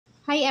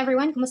Hi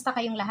everyone! Kumusta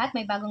kayong lahat?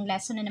 May bagong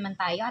lesson na naman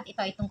tayo at ito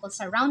ay tungkol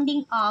sa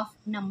rounding off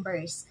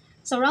numbers.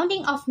 So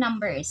rounding off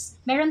numbers,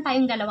 meron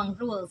tayong dalawang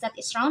rules, that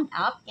is round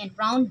up and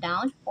round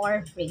down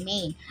or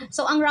remain.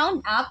 So ang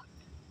round up,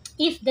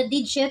 if the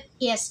digit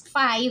is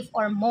 5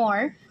 or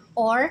more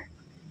or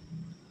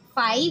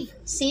 5,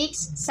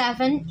 6,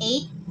 7,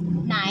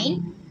 8,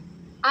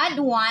 9, add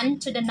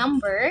 1 to the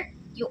number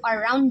you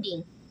are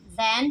rounding.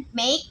 Then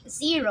make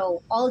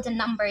 0 all the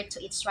number to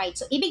its right.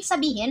 So ibig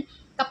sabihin,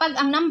 kapag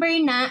ang number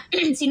na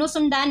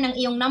sinusundan ng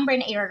iyong number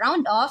na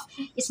i-round off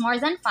is more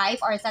than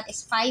 5 or that is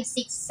 5,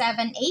 6,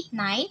 7, 8,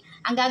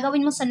 9, ang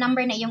gagawin mo sa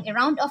number na iyong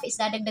i-round off is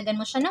dadagdagan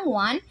mo siya ng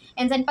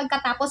 1 and then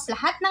pagkatapos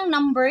lahat ng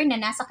number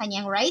na nasa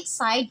kanyang right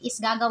side is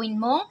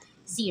gagawin mong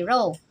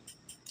 0.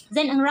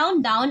 Then ang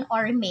round down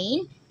or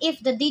remain,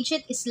 if the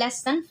digit is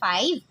less than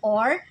 5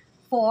 or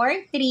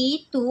 4,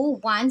 3,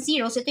 2, 1,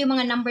 0. So ito yung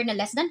mga number na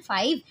less than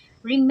 5.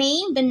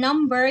 Remain the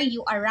number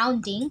you are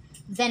rounding,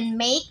 then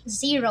make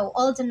 0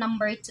 all the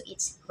number to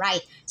its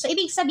right. So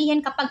ibig sabihin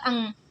kapag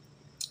ang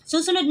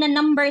susunod na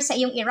number sa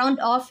iyong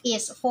i-round off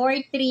is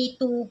 4, 3,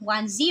 2, 1,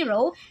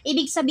 0,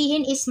 ibig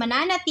sabihin is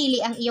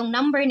mananatili ang iyong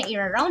number na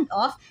i-round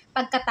off,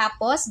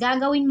 pagkatapos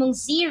gagawin mong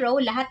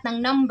 0 lahat ng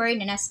number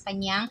na nasa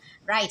kanyang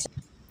right.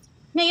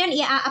 Ngayon,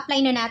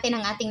 i-a-apply na natin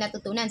ang ating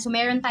natutunan. So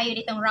meron tayo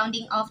ditong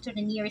rounding off to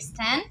the nearest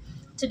 10,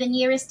 to the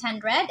nearest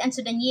 100, and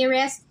to the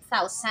nearest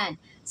 1,000.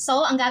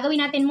 So, ang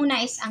gagawin natin muna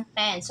is ang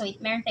 10. So,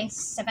 meron tayong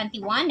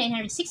 71,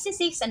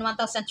 966, and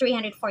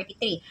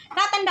 1,343.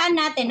 Tatandaan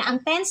natin na ang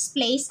 10th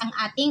place ang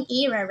ating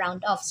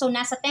i-round off. So,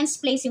 nasa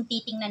 10th place yung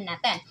titingnan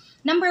natin.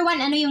 Number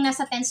 1, ano yung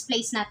nasa 10th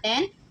place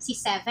natin? Si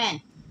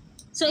 7.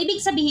 So,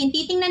 ibig sabihin,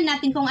 titingnan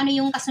natin kung ano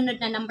yung kasunod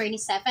na number ni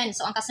 7.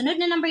 So, ang kasunod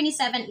na number ni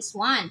 7 is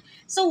 1.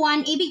 So,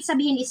 1, ibig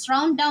sabihin is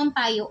round down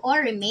tayo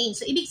or remain.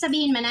 So, ibig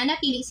sabihin,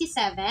 mananatili si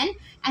 7,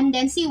 and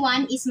then si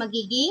 1 is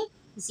magiging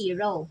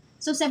 0.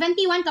 So,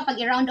 71 kapag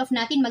i-round off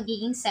natin,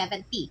 magiging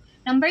 70.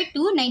 Number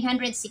 2,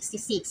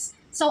 966.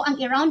 So, ang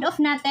i-round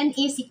off natin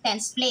is si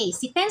 10th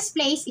place. Si 10th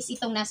place is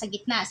itong nasa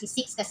gitna. Si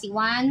 6 kasi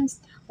 1,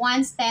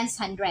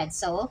 10th, 100.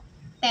 So,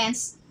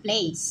 10th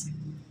place.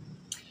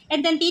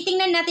 And then,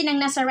 titingnan natin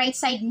ang nasa right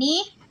side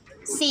ni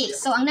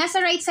 6. So, ang nasa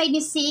right side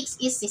ni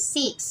 6 is si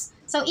 6.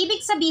 So,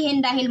 ibig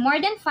sabihin, dahil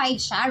more than 5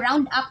 siya,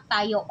 round up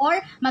tayo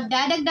or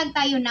magdadagdag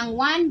tayo ng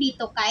 1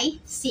 dito kay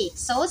 6.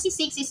 So, si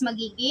 6 is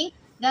magiging,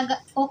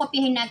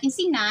 kukopyahin natin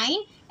si 9,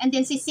 and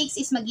then si 6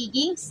 is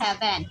magiging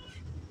 7.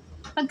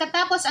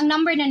 Pagkatapos, ang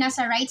number na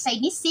nasa right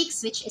side ni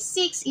 6, which is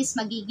 6, is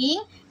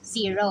magiging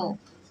 0.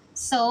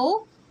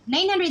 So,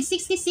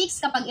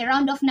 966 kapag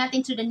i-round off natin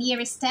to the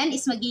nearest 10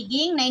 is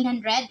magiging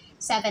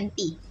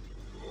 970.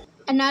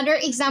 Another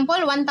example,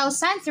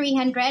 1,343.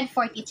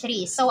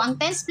 So,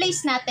 ang 10th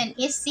place natin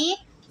is si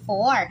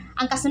 4.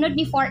 Ang kasunod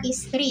ni 4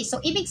 is 3.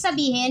 So, ibig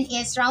sabihin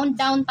is round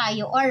down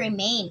tayo or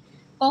remain.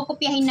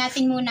 Kukopyahin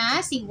natin muna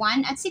si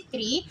 1 at si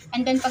 3.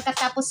 And then,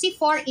 pagkatapos si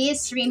 4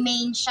 is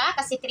remain siya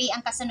kasi 3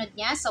 ang kasunod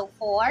niya. So,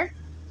 4.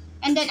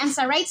 And then, ang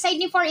sa right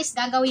side ni 4 is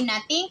gagawin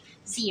natin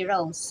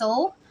 0.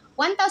 So,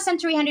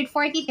 1,343,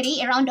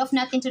 i-round off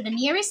natin to the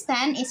nearest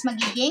 10 is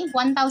magiging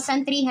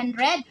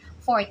 1,340.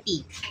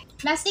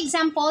 Last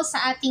example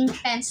sa ating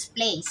 10th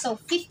place.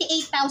 So,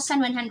 58,109.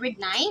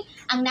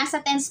 Ang nasa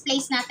 10th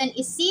place natin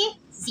is si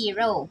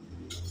 0.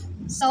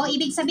 So,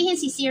 ibig sabihin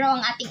si 0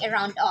 ang ating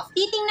i-round off.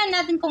 Titingnan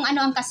natin kung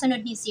ano ang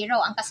kasunod ni 0.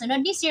 Ang kasunod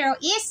ni 0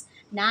 is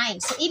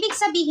 9. So, ibig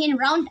sabihin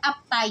round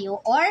up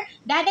tayo or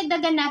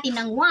dadagdagan natin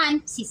ng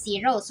 1 si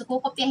 0. So,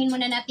 kukopyahin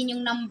muna natin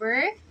yung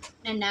number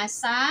na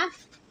nasa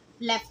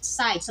left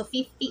side. So,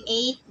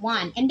 58,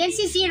 1. And then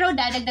si 0,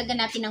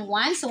 dadagdagan natin ng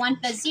 1. So, 1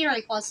 plus 0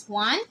 equals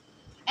 1.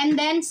 And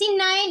then si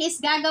 9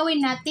 is gagawin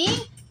natin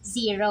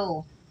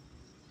 0.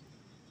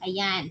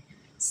 Ayan.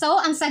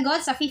 So, ang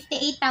sagot sa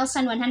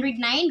 58,109,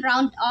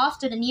 round off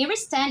to the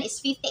nearest 10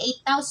 is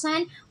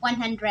 58,110.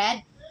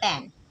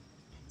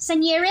 Sa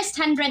nearest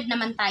 100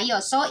 naman tayo.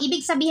 So,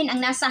 ibig sabihin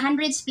ang nasa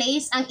 100s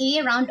place ang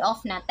i-round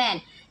off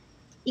natin.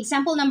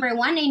 Example number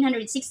 1,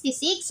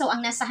 966. So,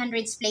 ang nasa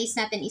 100s place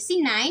natin is si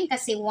 9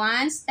 kasi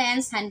 1s,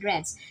 10s,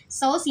 100s.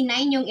 So, si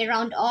 9 yung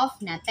i-round off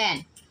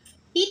natin.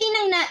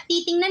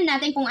 Titingnan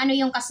natin kung ano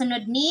yung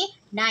kasunod ni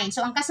 9.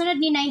 So, ang kasunod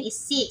ni 9 is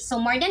 6. So,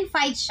 more than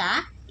 5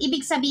 siya.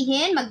 Ibig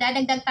sabihin,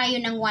 magdadagdag tayo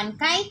ng 1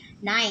 kay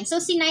 9.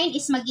 So, si 9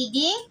 is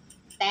magiging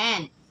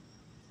 10.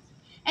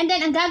 And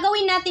then, ang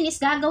gagawin natin is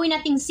gagawin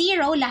natin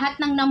 0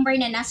 lahat ng number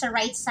na nasa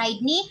right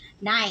side ni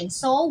 9.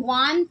 So,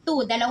 1,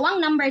 2.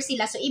 Dalawang number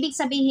sila. So, ibig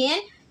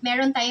sabihin,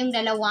 meron tayong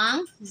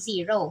dalawang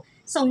 0.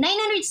 So,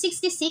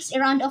 966,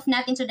 i-round off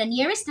natin to the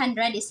nearest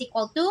 100 is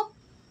equal to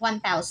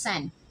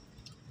 1,000.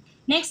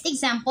 Next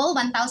example,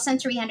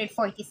 1,343.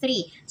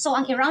 So,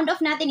 ang i-round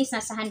off natin is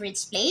nasa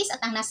 100s place at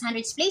ang nasa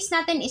 100s place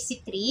natin is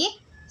si 3.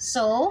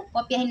 So,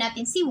 kopyahin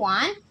natin si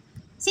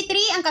 1. Si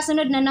 3, ang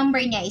kasunod na number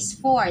niya is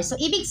 4. So,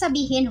 ibig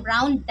sabihin,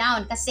 round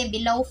down kasi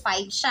below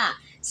 5 siya.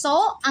 So,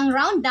 ang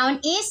round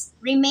down is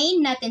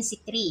remain natin si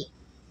 3.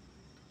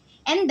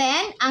 And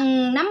then,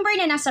 ang number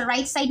na nasa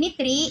right side ni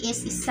 3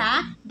 is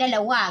isa,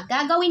 dalawa.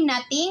 Gagawin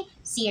nating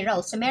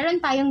 0. So, meron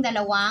tayong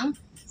dalawang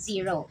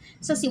 0.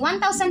 So, si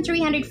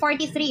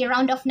 1,343,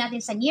 i-round off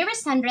natin sa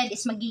nearest 100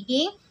 is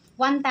magiging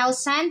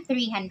 1,300.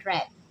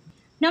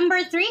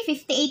 Number 3,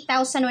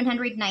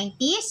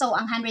 58,190. So,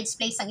 ang hundreds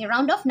place ang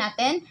i-round off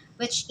natin,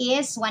 which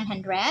is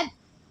 100.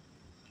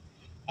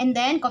 And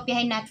then,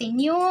 kopyahin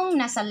natin yung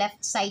nasa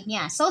left side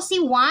niya. So,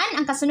 si 1,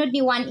 ang kasunod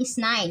ni 1 is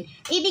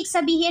 9. Ibig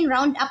sabihin,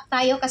 round up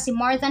tayo kasi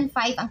more than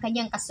 5 ang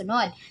kanyang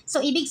kasunod.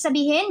 So, ibig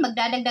sabihin,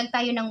 magdadagdag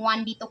tayo ng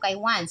 1 dito kay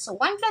 1. So,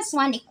 1 plus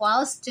 1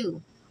 equals 2.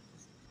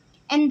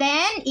 And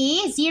then,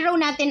 i-zero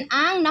natin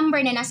ang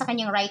number na nasa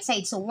kanyang right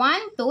side. So,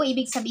 1, 2,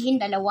 ibig sabihin,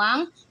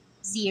 dalawang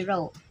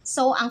 0.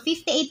 So, ang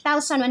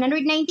 58,190,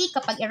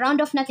 kapag i-round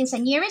off natin sa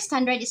nearest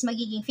 100 is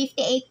magiging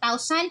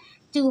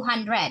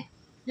 58,200.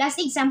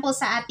 Last example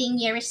sa ating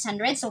nearest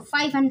 100, so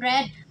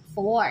 504.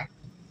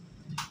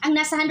 Ang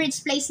nasa hundreds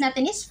place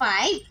natin is 5.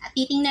 At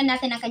titingnan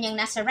natin ang kanyang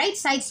nasa right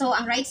side. So,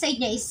 ang right side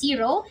niya is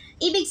 0.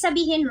 Ibig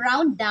sabihin,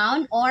 round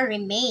down or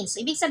remain.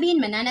 So, ibig sabihin,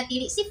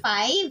 mananatili si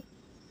 5.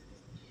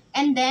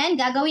 And then,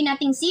 gagawin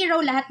nating 0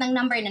 lahat ng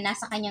number na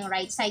nasa kanyang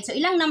right side. So,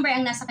 ilang number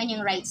ang nasa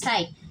kanyang right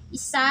side?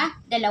 Isa,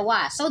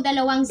 dalawa. So,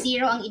 dalawang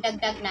 0 ang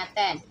idagdag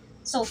natin.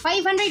 So,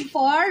 504,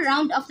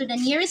 round off to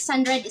the nearest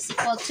 100 is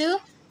equal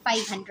to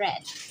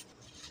 500.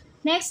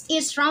 Next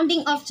is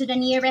rounding off to the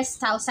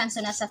nearest 1,000. So,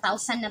 nasa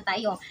 1,000 na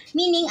tayo.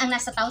 Meaning, ang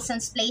nasa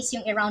thousands place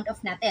yung i-round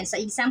off natin. So,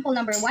 example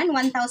number 1,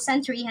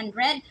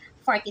 1,343.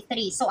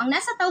 So, ang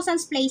nasa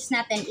thousands place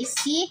natin is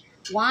si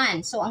 1.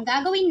 So, ang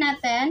gagawin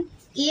natin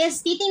is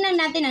titingnan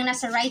natin ang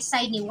nasa right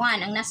side ni 1.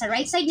 Ang nasa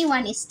right side ni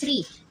 1 is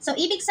 3. So,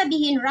 ibig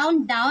sabihin,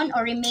 round down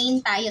or remain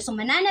tayo. So,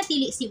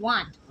 mananatili si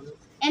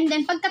 1. And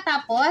then,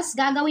 pagkatapos,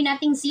 gagawin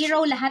nating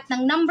 0 lahat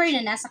ng number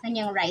na nasa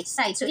kanyang right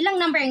side. So, ilang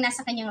number ang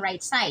nasa kanyang right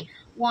side?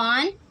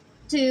 1,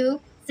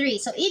 2, 3.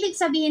 So, ibig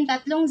sabihin,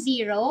 tatlong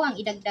 0 ang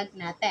idagdag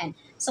natin.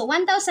 So,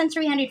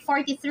 1,343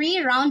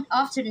 round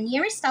off to the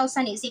nearest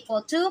 1,000 is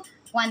equal to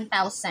 1,000.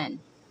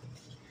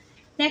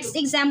 Next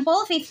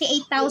example,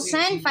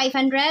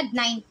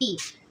 58,590.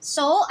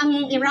 So,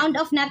 ang i-round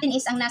off natin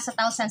is ang nasa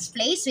thousands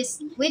place,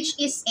 which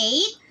is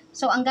 8.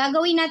 So, ang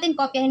gagawin natin,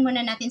 kopyahin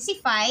muna natin si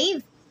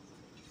 5.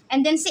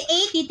 And then si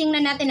 8,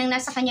 titingnan natin ang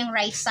nasa kanyang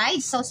right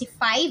side. So, si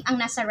 5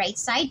 ang nasa right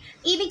side.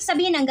 Ibig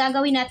sabihin, ang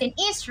gagawin natin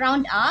is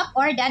round up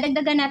or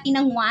dadagdagan natin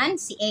ng 1,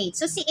 si 8.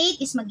 So, si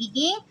 8 is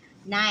magiging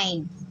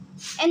 9.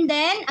 And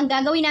then, ang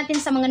gagawin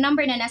natin sa mga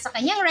number na nasa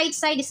kanyang right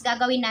side is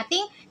gagawin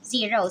natin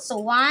 0. So,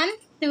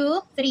 1,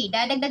 2, 3.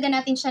 Dadagdagan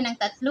natin siya ng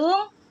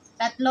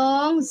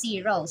tatlong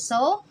 0.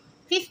 So,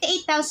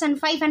 58,590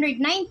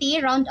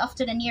 round off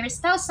to the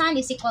nearest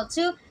 1,000 is equal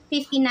to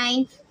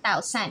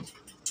 59,000.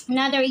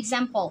 Another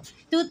example,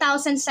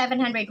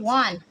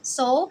 2,701.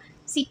 So,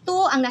 si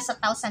 2 ang nasa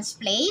thousands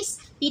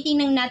place.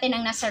 Titingnan natin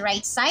ang nasa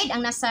right side.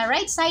 Ang nasa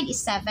right side is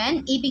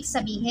 7. Ibig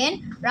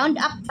sabihin, round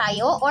up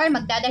tayo or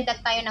magdadagdag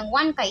tayo ng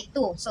 1 kay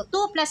 2. So,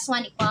 2 plus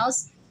 1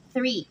 equals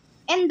 3.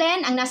 And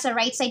then, ang nasa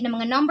right side ng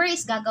mga number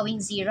is gagawing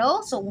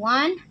 0. So,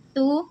 1,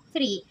 2,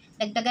 3.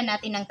 Dagdagan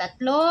natin ng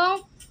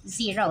tatlong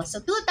 0.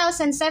 So,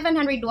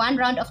 2,701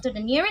 round off to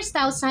the nearest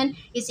 1,000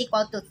 is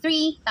equal to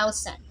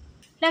 3,000.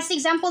 Last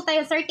example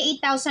tayo,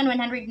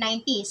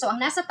 38,190. So,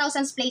 ang nasa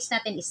thousands place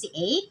natin is si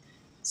 8.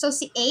 So,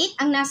 si 8,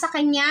 ang nasa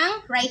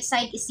kanyang right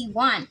side is si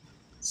 1.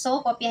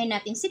 So, kopyahin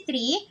natin si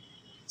 3.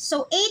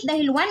 So, 8,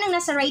 dahil 1 ang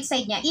nasa right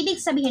side niya,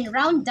 ibig sabihin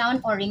round down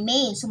or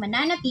remain. So,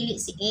 mananatili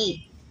si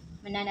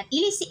 8.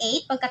 Mananatili si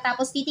 8.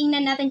 Pagkatapos,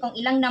 titingnan natin kung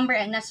ilang number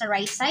ang nasa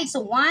right side.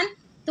 So,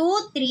 1,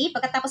 2, 3.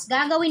 Pagkatapos,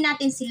 gagawin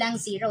natin silang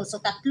 0. So,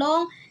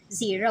 tatlong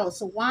 0.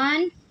 So,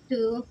 1,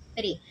 2,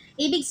 3.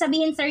 Ibig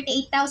sabihin,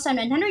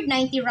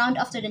 38,190 round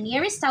off to the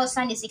nearest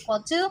 1,000 is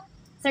equal to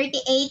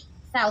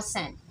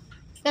 38,000.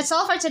 That's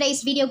all for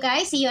today's video,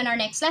 guys. See you in our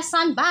next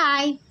lesson.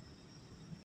 Bye!